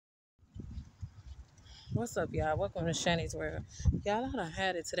What's up, y'all? Welcome to Shannis World. Y'all, I done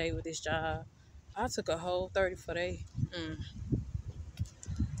had it today with this job. I took a whole 30 for they.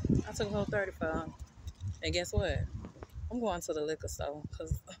 I took a whole 30 for them. And guess what? I'm going to the liquor store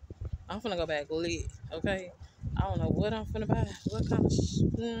because I'm finna go back lit, okay? I don't know what I'm finna buy. What kind of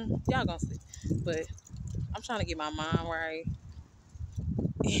y'all gonna see. But I'm trying to get my mind right.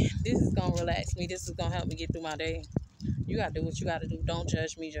 This is gonna relax me. This is gonna help me get through my day. You gotta do what you gotta do. Don't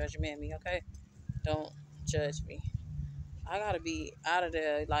judge me, judgment me, okay? Don't judge me. I gotta be out of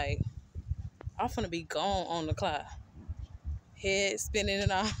there, like, I'm finna be gone on the clock. Head spinning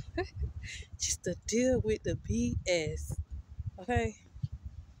and all. Just to deal with the BS. Okay?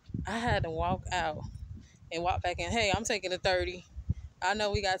 I had to walk out and walk back in. Hey, I'm taking a 30. I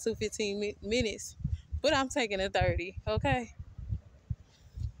know we got 15 minutes, but I'm taking a 30. Okay?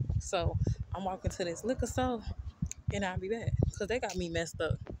 So I'm walking to this liquor store and I'll be back. Because they got me messed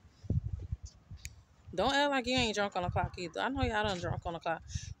up. Don't act like you ain't drunk on the clock either. I know y'all done drunk on the clock.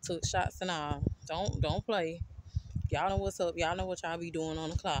 Took shots and all. Don't play. Y'all know what's up. Y'all know what y'all be doing on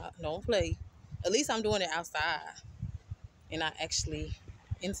the clock. Don't play. At least I'm doing it outside and not actually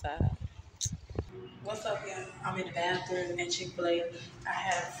inside. What's up, y'all? I'm in the bathroom at Chick-fil-A. I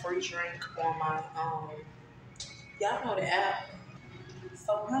had a free drink on my, y'all know the app.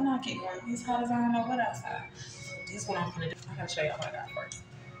 So why not get one? It's hot as I don't know what outside. So this is what I'm gonna do. I gotta show y'all what I got first.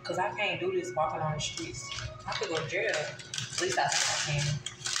 Cause I can't do this walking on the streets. I could go to jail. At least I think I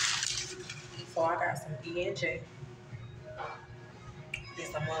can. So I got some E&J. This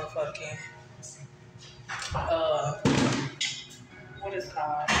a motherfucking what is it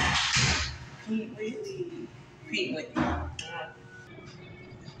called? Pete Whitney. I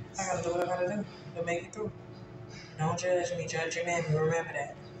gotta do what I gotta do to make it through. Don't judge me, judge your man. Remember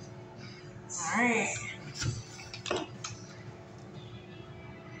that. Alright.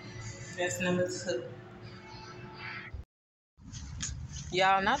 That's number 2.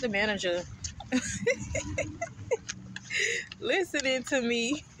 Y'all, not the manager. Listening to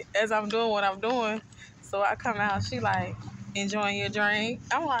me as I'm doing what I'm doing. So I come out, she like, enjoying your drink?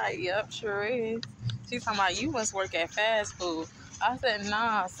 I'm like, yep, sure is. She's talking about, you must work at fast food. I said,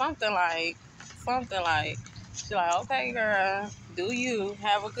 nah, something like. She like, okay, girl, do you.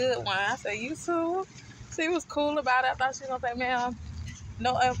 Have a good one. I said, you too. She was cool about it. I thought she was going to say, ma'am,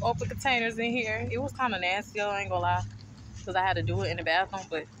 no open containers in here. It was kind of nasty, I ain't gonna lie, because I had to do it in the bathroom.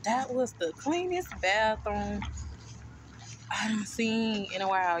 But that was the cleanest bathroom I done seen in a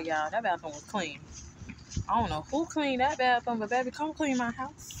while, y'all. That bathroom was clean. I don't know who cleaned that bathroom, but baby, come clean my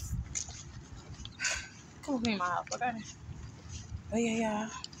house. Come clean my house, okay? But yeah, y'all,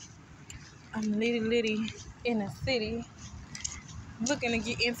 I'm litty in the city, looking to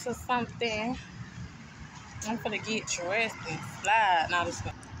get into something. I'm finna get dressed and slide. No,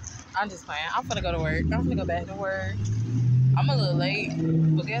 I'm just playing. I'm finna go to work. I'm finna go back to work. I'm a little late,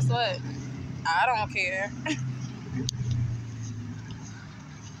 but guess what? I don't care.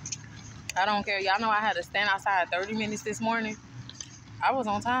 I don't care. Y'all know I had to stand outside 30 minutes this morning. I was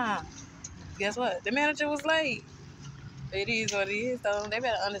on time. Guess what? The manager was late. It is what it is, though. They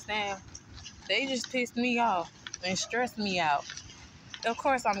better understand. They just pissed me off and stressed me out. Of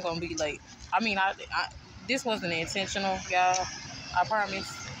course I'm going to be late. I mean, this wasn't intentional, y'all. I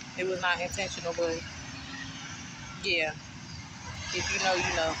promise. It was not intentional, but yeah. If you know,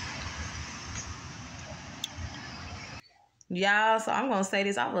 you know. Y'all, so I'm going to say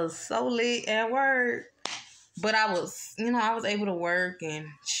this. I was so lit at work. But I was able to work and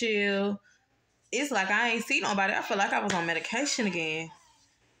chill. It's like I ain't see nobody. I feel like I was on medication again.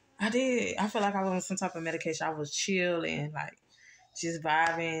 I did. I feel like I was on some type of medication. I was chill and like just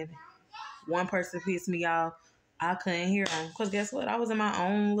vibing. One person pissed me off. I couldn't hear them. Because guess what? I was in my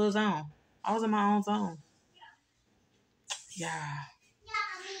own little zone. I was in my own zone. Yeah.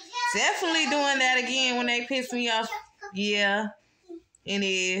 Definitely doing that again when they piss me off. Yeah, it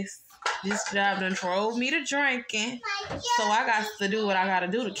is. This job done drove me to drinking. So I got to do what I got to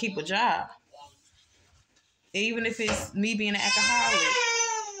do to keep a job. Even if it's me being an alcoholic,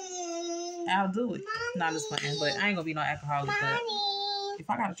 I'll do it. Not just playing, but I ain't gonna be no alcoholic. But if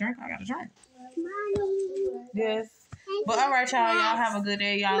I gotta drink, I gotta drink. Yes. But all right, y'all. Y'all have a good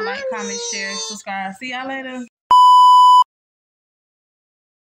day. Y'all like, comment, share, subscribe. See y'all later.